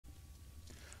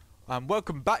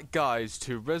Welcome back, guys,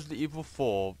 to Resident Evil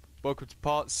 4. Welcome to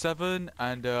part 7,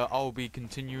 and I'll be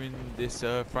continuing this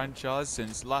franchise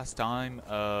since last time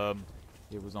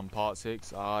it was on part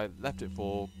 6. I left it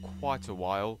for quite a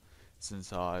while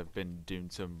since I've been doing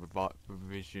some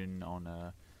revision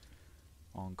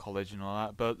on college and all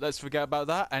that. But let's forget about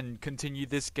that and continue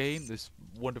this game, this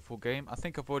wonderful game. I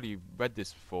think I've already read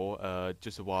this before,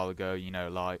 just a while ago. You know,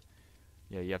 like,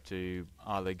 yeah, you have to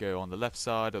either go on the left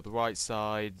side or the right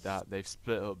side, that they've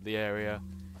split up the area.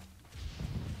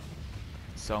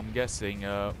 So I'm guessing,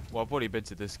 well, I've already been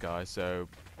to this guy, so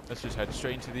let's just head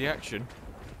straight into the action.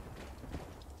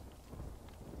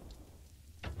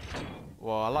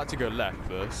 Well, I like to go left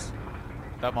first.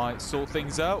 That might sort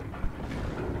things out.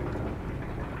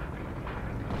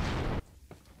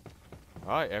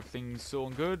 Alright, everything's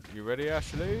sorting good. You ready,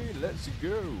 Ashley? Let's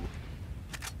go!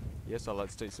 Yes, I'd like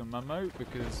to take some ammo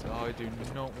because I do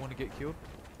not want to get killed.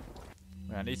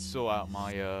 Wait, I need to sort out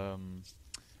my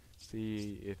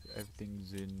see if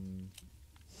everything's in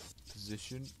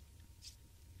position.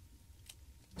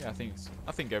 Yeah,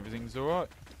 I think everything's alright.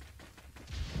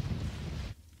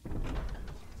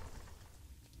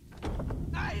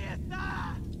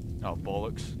 Oh,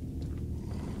 bollocks.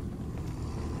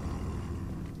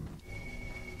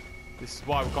 This is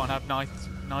why we can't have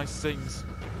nice things.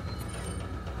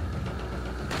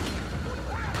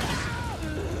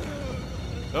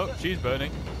 Oh, she's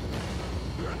burning.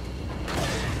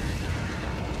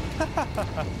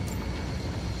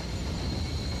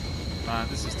 Man,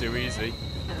 this is too easy.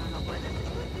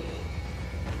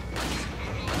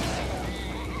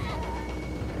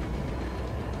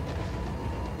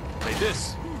 Take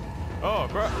this. Oh,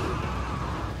 crap.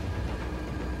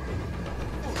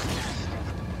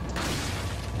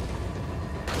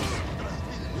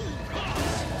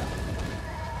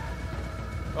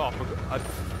 Oh, I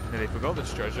nearly forgot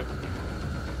this treasure.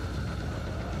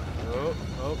 Oh,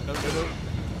 no.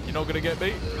 You're not gonna get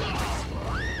me.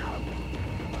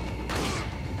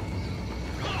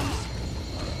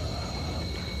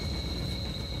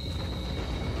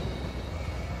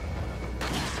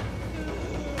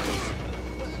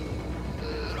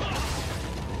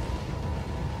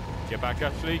 Get back,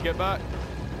 Ashley, get back.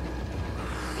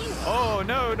 Oh,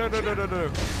 no.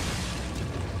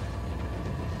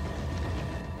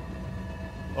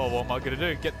 Oh, what am I gonna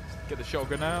do? Get the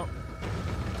shotgun out.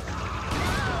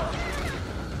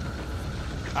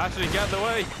 Ashley, get out of the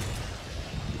way.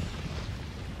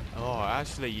 Oh,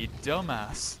 Ashley, you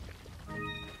dumbass.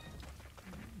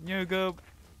 You know, girl,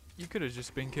 you could have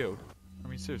just been killed. I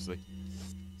mean, seriously.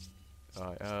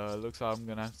 Alright, looks like I'm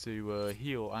gonna have to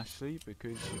heal Ashley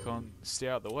because she can't stay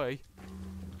out of the way.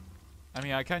 I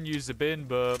mean, I can use the bin,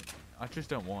 but I just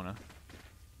don't wanna.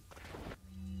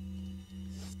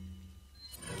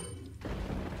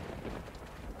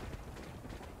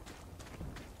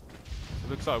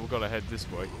 Looks like we've got to head this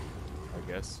way,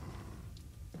 I guess.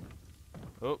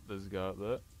 Oh, there's a guy up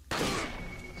there.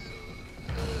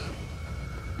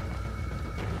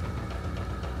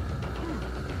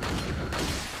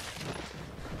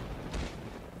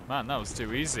 Man, that was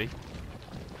too easy.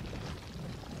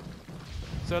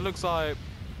 So it looks like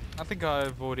I think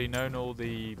I've already known all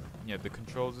the the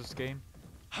controls of this game.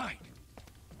 Hide.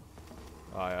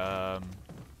 Alright,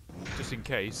 just in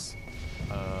case,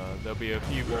 there'll be a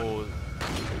few more.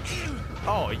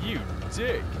 Oh, you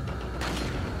dick!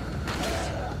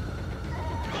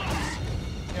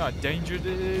 You know how dangerous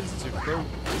it is to throw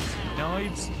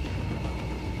knives?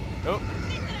 Oh,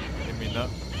 didn't mean that.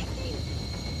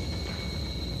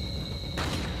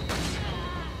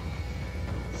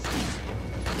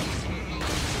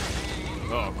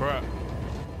 Oh crap!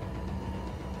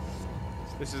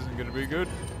 This isn't gonna be good.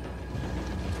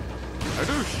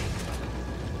 Adoosh!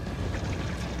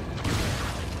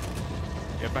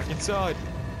 Get back inside.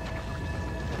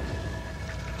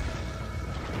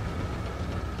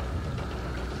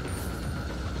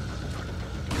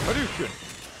 Hadouken!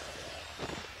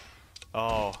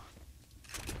 Oh.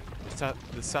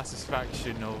 The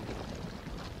satisfaction of...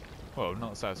 Well,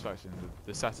 not satisfaction.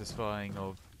 The satisfying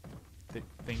of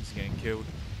things getting killed.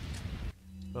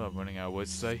 Oh, I'm running out of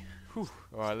words to say.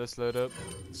 Alright, let's load up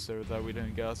so that we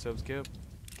don't get ourselves killed.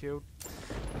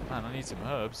 Man, I need some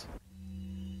herbs.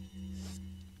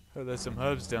 Oh, there's some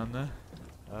herbs down there.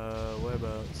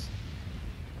 Whereabouts?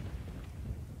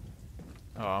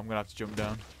 Oh, I'm gonna have to jump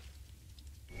down.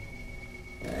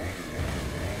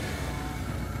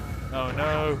 Oh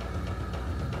no!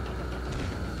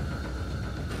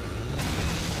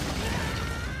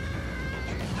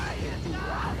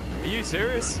 Are you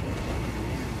serious?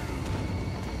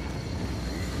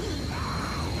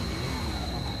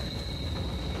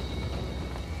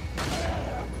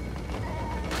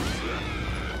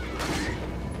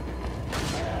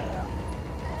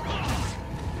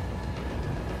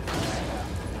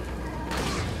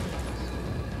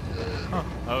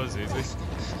 was easy.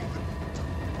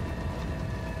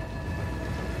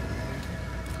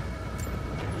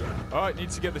 Alright, need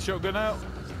to get the shotgun out.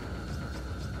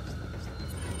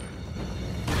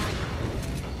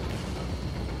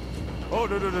 Oh,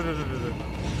 no.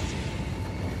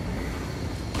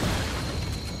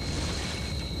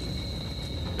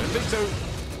 Don't think so.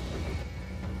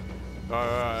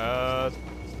 Alright,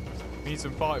 need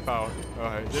some firepower.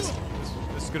 Alright, this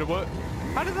is gonna work.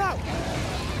 How did that?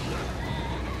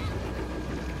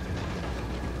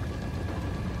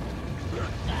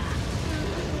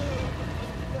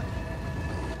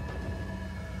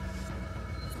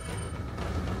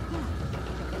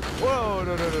 Whoa,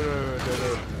 no.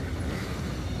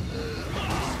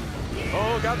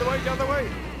 Oh, get out the way, get out the way.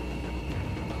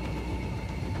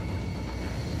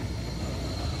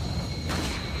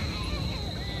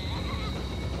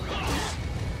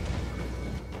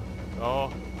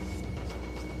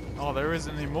 Oh, there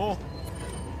isn't any more.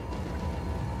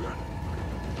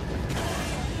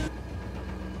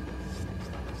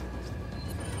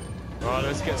 Right,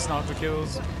 let's get sniper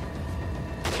kills.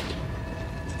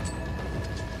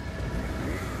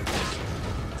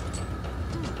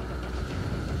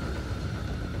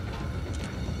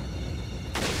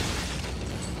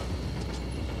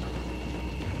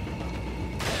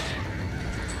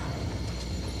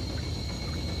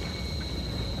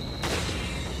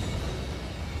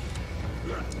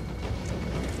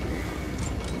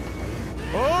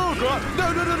 Oh god! No!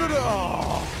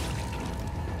 Oh.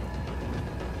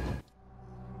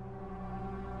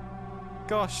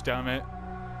 Gosh damn it.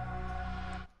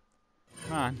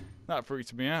 Man, that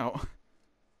freaked me out.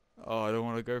 Oh, I don't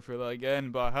want to go through that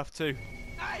again, but I have to.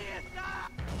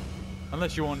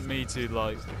 Unless you want me to,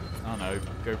 like, I don't know,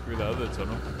 go through that other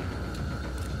tunnel.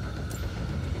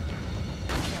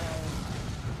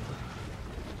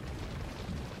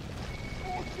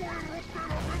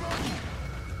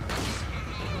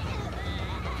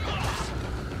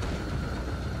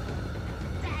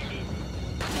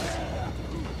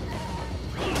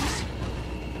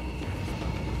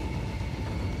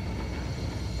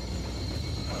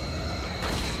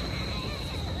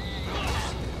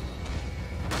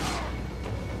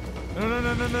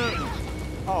 No.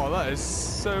 Oh, that is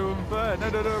so unfair. No,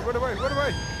 run away.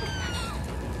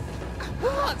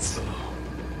 What?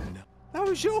 That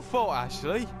was your fault,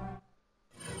 Ashley.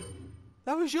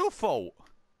 That was your fault.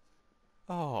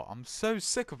 Oh, I'm so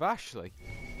sick of Ashley.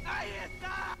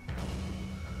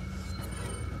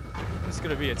 This is going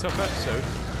to be a tough episode.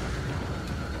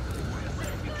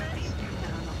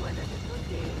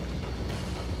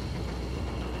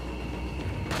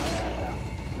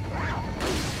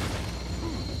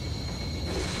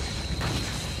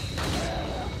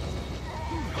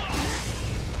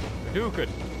 Good.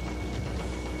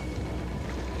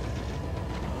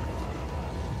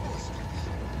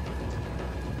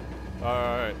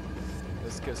 Alright,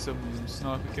 let's get some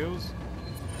sniper kills.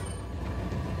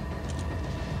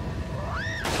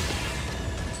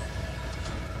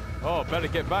 Oh, better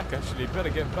get back, Ashley, better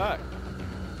get back.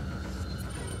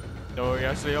 Don't worry,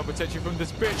 Ashley, I'll protect you from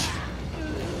this bitch.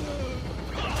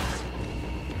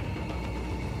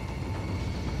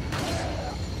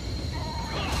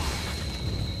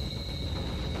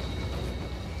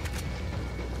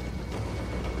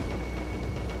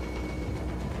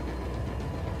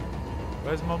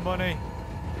 Where's my money?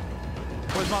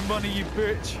 Where's my money, you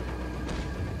bitch?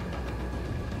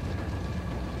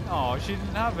 Oh, she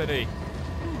didn't have any.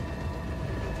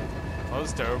 That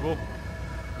was terrible.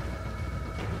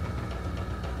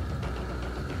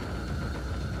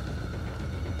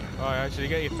 Alright, actually,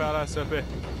 get your fat ass up here.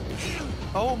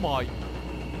 Oh my...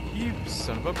 You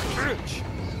son of a bitch!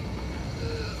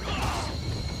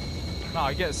 No,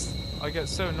 I get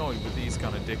so annoyed with these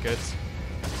kind of dickheads.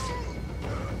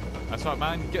 That's right,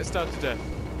 man. Get stabbed to death.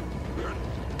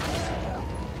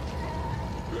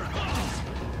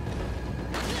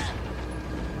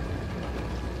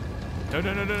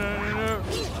 No.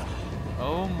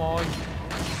 Oh my.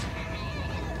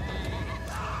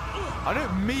 I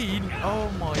didn't mean.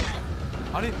 Oh my.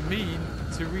 I didn't mean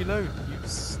to reload, you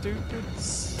stupid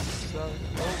son.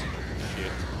 Oh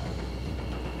shit.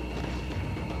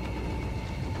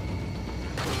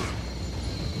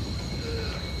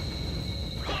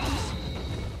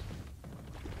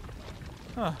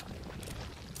 Huh.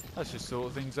 That should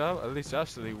sort things out. At least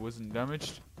Ashley wasn't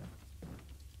damaged.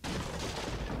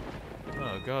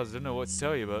 Oh god, I don't know what to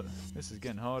tell you, but this is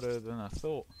getting harder than I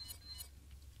thought.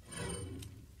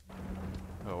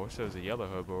 Oh, I wish there was a yellow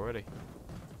herb already.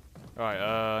 Alright,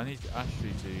 I need Ashley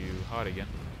to hide again.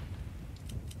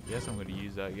 Yes, I'm going to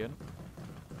use that again.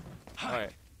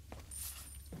 Alright.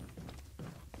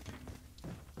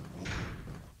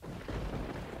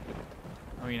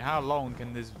 I mean, how long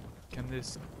can this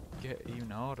get even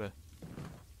harder?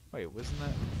 Wait, wasn't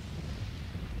that?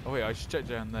 Oh wait, I should check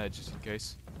down there just in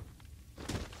case.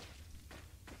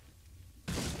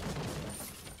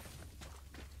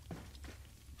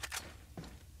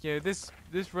 Yeah, this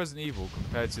Resident Evil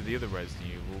compared to the other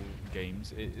Resident Evil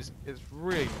games, it's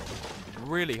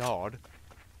really hard.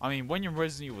 I mean, when you're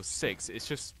Resident Evil 6, it's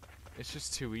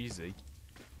just too easy.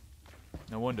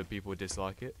 No wonder people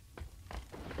dislike it.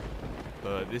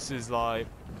 But this is like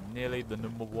nearly the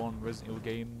 #1 Resident Evil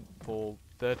game for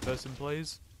third-person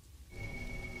plays.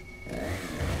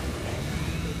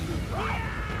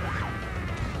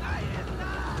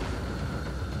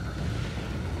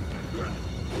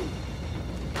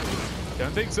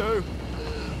 Don't think so.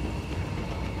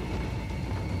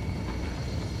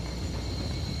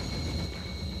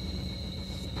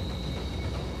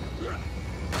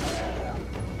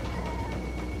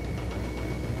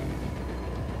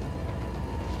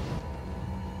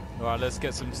 Alright, let's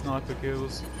get some sniper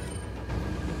kills.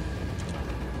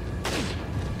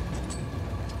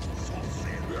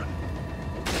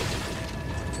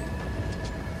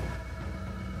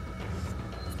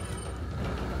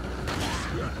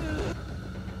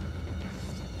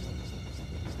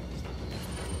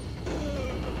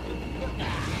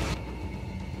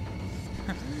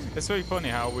 It's very funny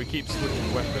how we keep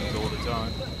switching weapons all the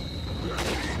time.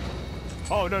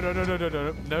 Oh, no.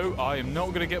 No, I am not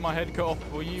going to get my head cut off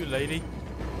for you, lady.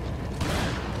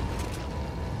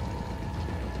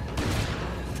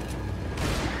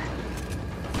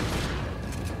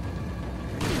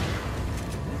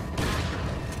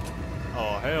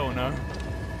 Oh, hell no.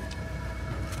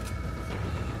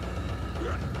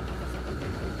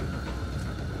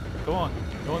 Come on.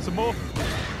 You want some more?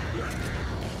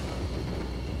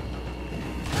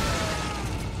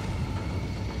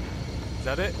 Is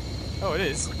that it? Oh, it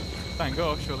is. Thank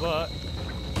gosh for that.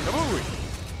 Come on!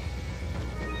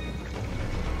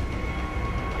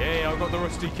 Yay, I got the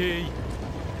rusty key.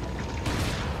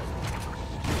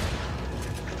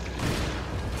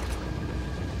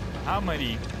 How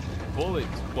many bullets?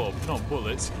 Well, not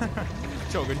bullets.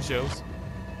 Shotgun shells.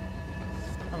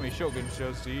 How many shotgun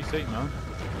shells do you think, man?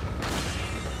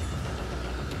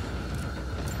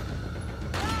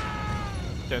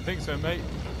 Don't think so, mate.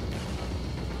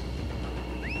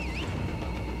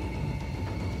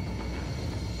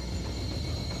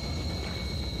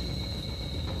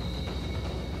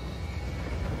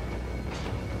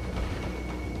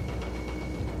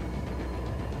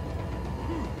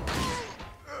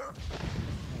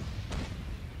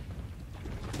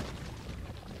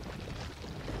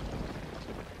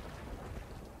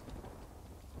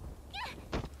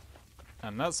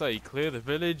 And that's how you clear the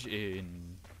village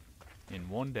in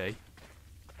one day.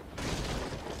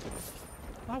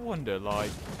 I wonder,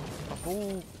 like,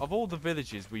 of all the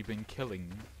villages we've been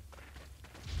killing,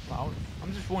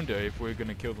 I'm just wondering if we're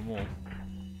gonna kill them all.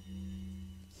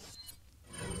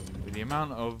 With the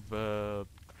amount of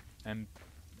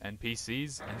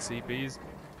NPCs, NCPs,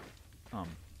 I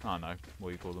don't know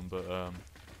what you call them, but I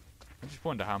just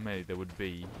wonder how many there would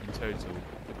be in total.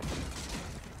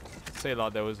 Say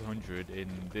like there was 100 in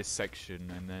this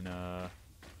section, and then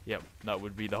yep, that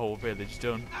would be the whole village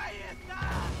done.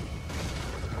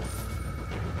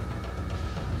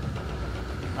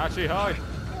 Actually, hi.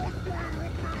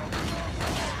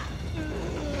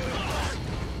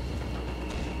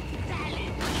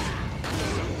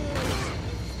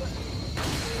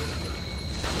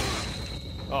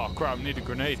 Oh crap, need a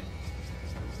grenade.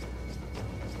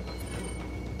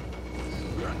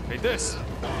 Need this.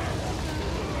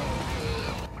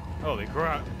 Holy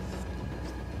crap.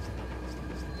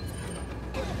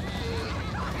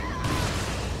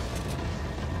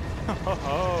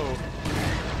 Oh.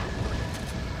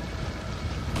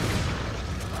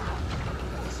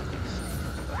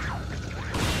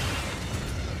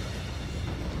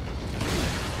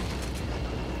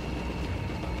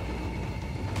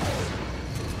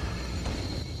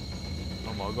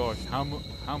 Oh my gosh, how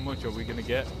much are we gonna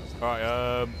get?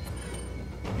 Alright,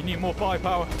 we need more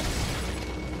firepower.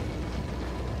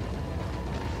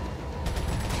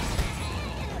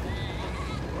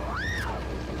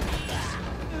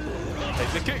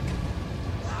 Take the kick.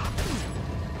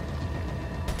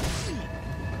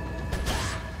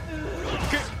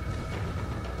 Kick.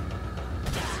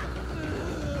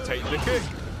 Take the kick.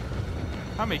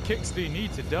 How many kicks do you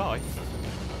need to die?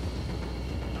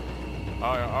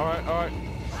 Alright.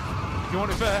 You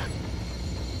want it fair?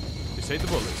 Just take the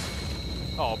bullets.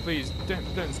 Oh, please,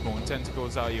 don't spawn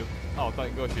tentacles out of you. Oh,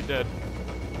 thank gosh you're dead.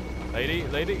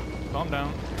 Lady, calm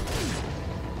down.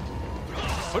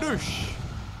 Badoosh!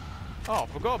 Oh, I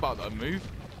forgot about that move.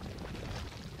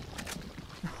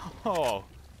 Oh,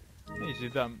 I need to do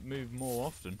that move more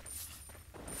often.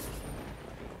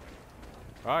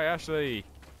 Right, Ashley.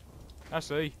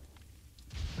 Ashley.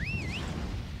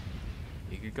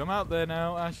 You can come out there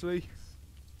now, Ashley.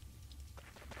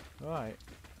 Right.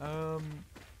 So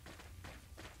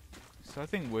I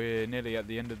think we're nearly at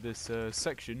the end of this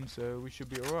section, so we should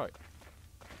be alright.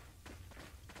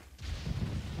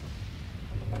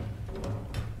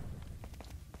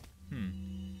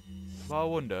 Well, I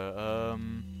wonder,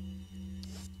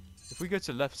 if we go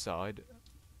to left side...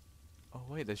 Oh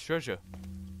wait, there's treasure.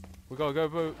 We gotta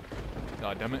go...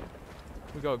 God damn it.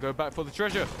 We gotta go back for the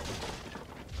treasure.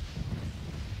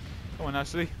 Come on,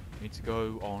 Ashley. We need to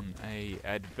go on a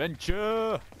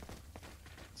adventure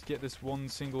to get this one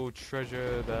single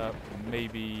treasure that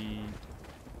maybe,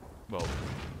 well,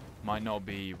 might not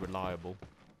be reliable.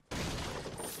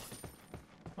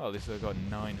 Well, at least I got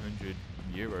 900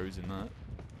 euros in that.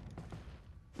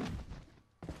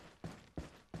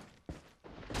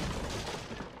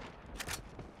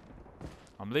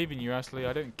 I'm leaving you, Ashley.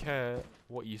 I don't care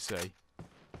what you say.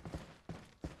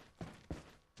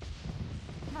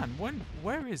 Man,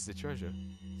 where is the treasure?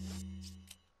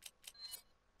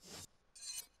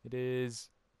 It is...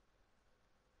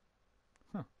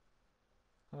 Huh.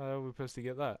 How are we supposed to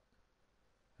get that?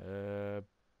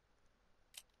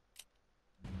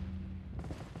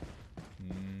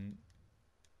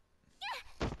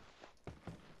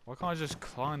 Why can't I just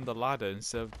climb the ladder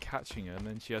instead of catching her and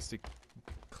then she has to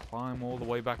climb all the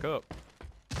way back up?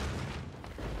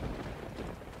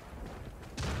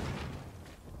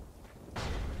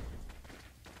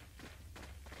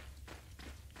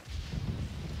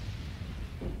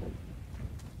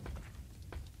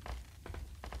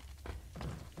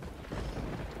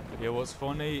 Yeah, what's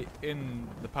funny, in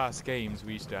the past games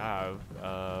we used to have,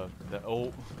 that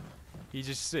all you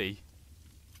just see,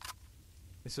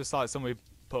 it's just like somebody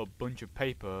put a bunch of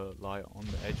paper like on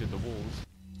the edge of the walls.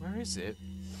 Where is it?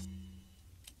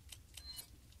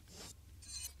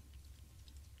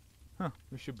 Huh,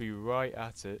 we should be right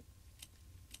at it.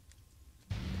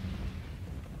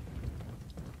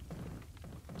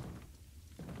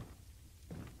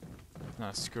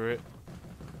 Nah, screw it.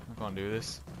 I can't do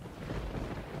this.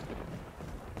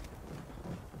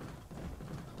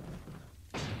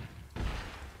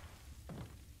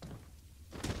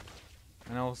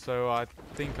 And also, I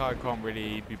think I can't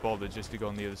really be bothered just to go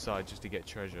on the other side just to get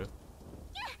treasure.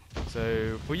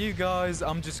 So, for you guys,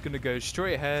 I'm just going to go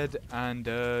straight ahead and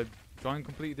try and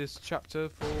complete this chapter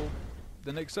for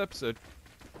the next episode.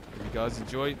 If you guys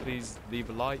enjoyed, please leave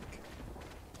a like.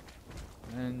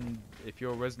 And if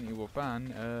you're a Resident Evil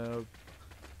fan,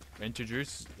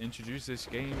 introduce this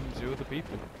game to other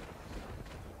people.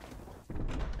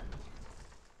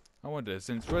 I wonder,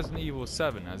 since Resident Evil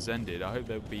 7 has ended, I hope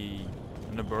there'll be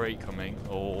a number 8 coming,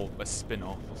 or a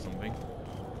spin-off or something.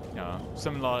 Yeah,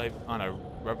 something like, I don't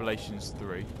know, Revelations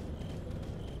 3.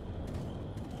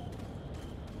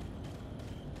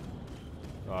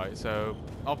 Right, so,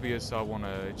 obvious I want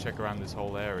to check around this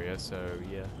whole area, so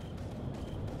yeah.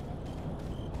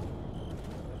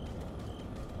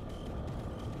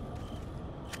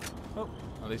 Oh,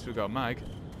 at least we got a mag.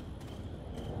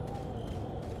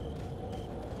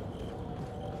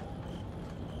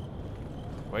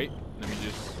 Wait, let me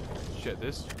just check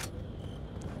this.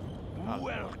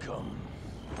 Welcome.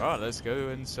 Alright, let's go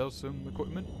and sell some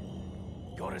equipment.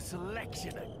 Got a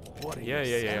selection of what are Yeah.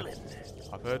 you selling?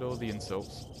 I've heard all the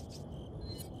insults.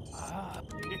 Ah,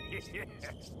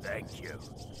 thank you.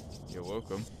 You're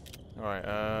welcome. Alright,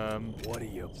 What are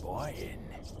you buying?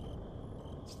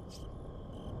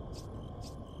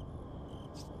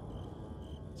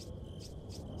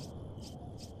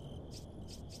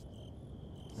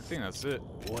 I think that's it.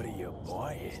 What are you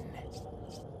buying?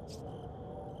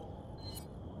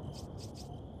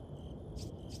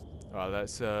 Alright,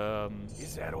 let's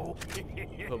Is that all?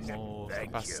 put more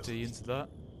capacity into that.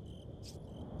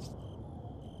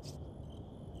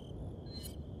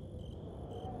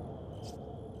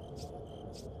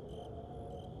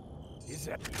 Is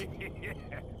that?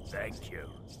 Thank you.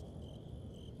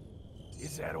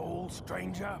 Is that all,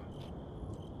 stranger?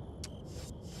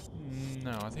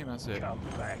 No, I think that's it. Come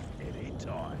back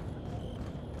anytime.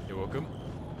 You're welcome.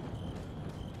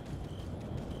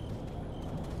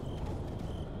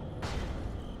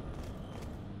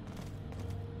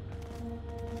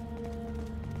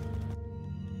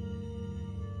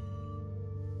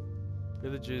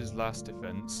 Village's last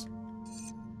defense.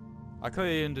 I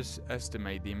clearly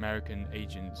underestimate the American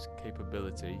agent's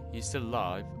capability. He's still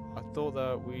alive. I thought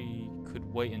that we could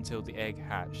wait until the egg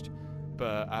hatched,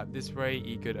 but at this rate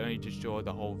he could only destroy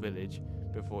the whole village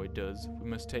before it does. We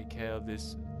must take care of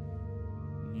this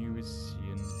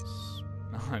nuisance.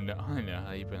 I know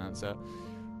how you pronounce that.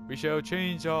 We shall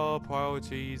change our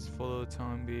priorities for the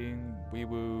time being. We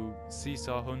will cease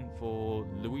our hunt for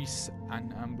Luis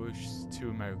and ambush 2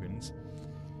 Americans.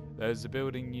 There's a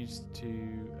building used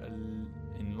to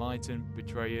enlighten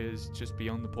betrayers just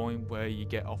beyond the point where you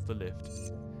get off the lift.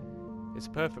 It's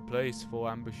a perfect place for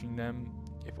ambushing them.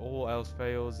 If all else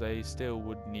fails, they still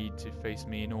would need to face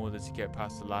me in order to get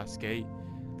past the last gate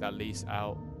that leads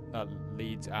out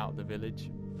the village.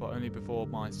 For only before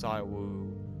my sight will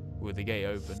the gate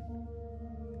open.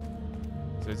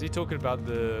 So is he talking about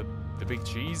the big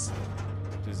cheese?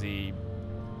 Does he,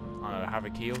 I don't know, have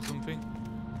a key or something?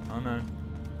 I don't know.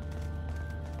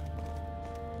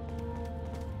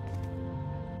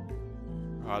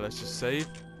 Alright, let's just save.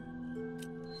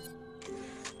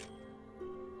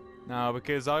 Now,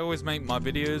 because I always make my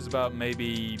videos about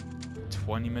maybe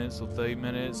 20 minutes or 30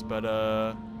 minutes, but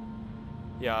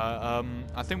yeah,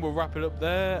 I think we'll wrap it up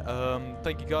there.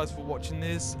 Thank you guys for watching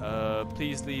this.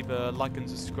 Please leave a like and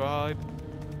subscribe,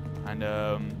 and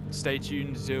stay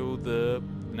tuned until the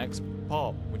next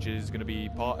part, which is going to be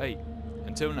part 8.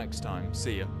 Until next time,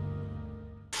 see ya.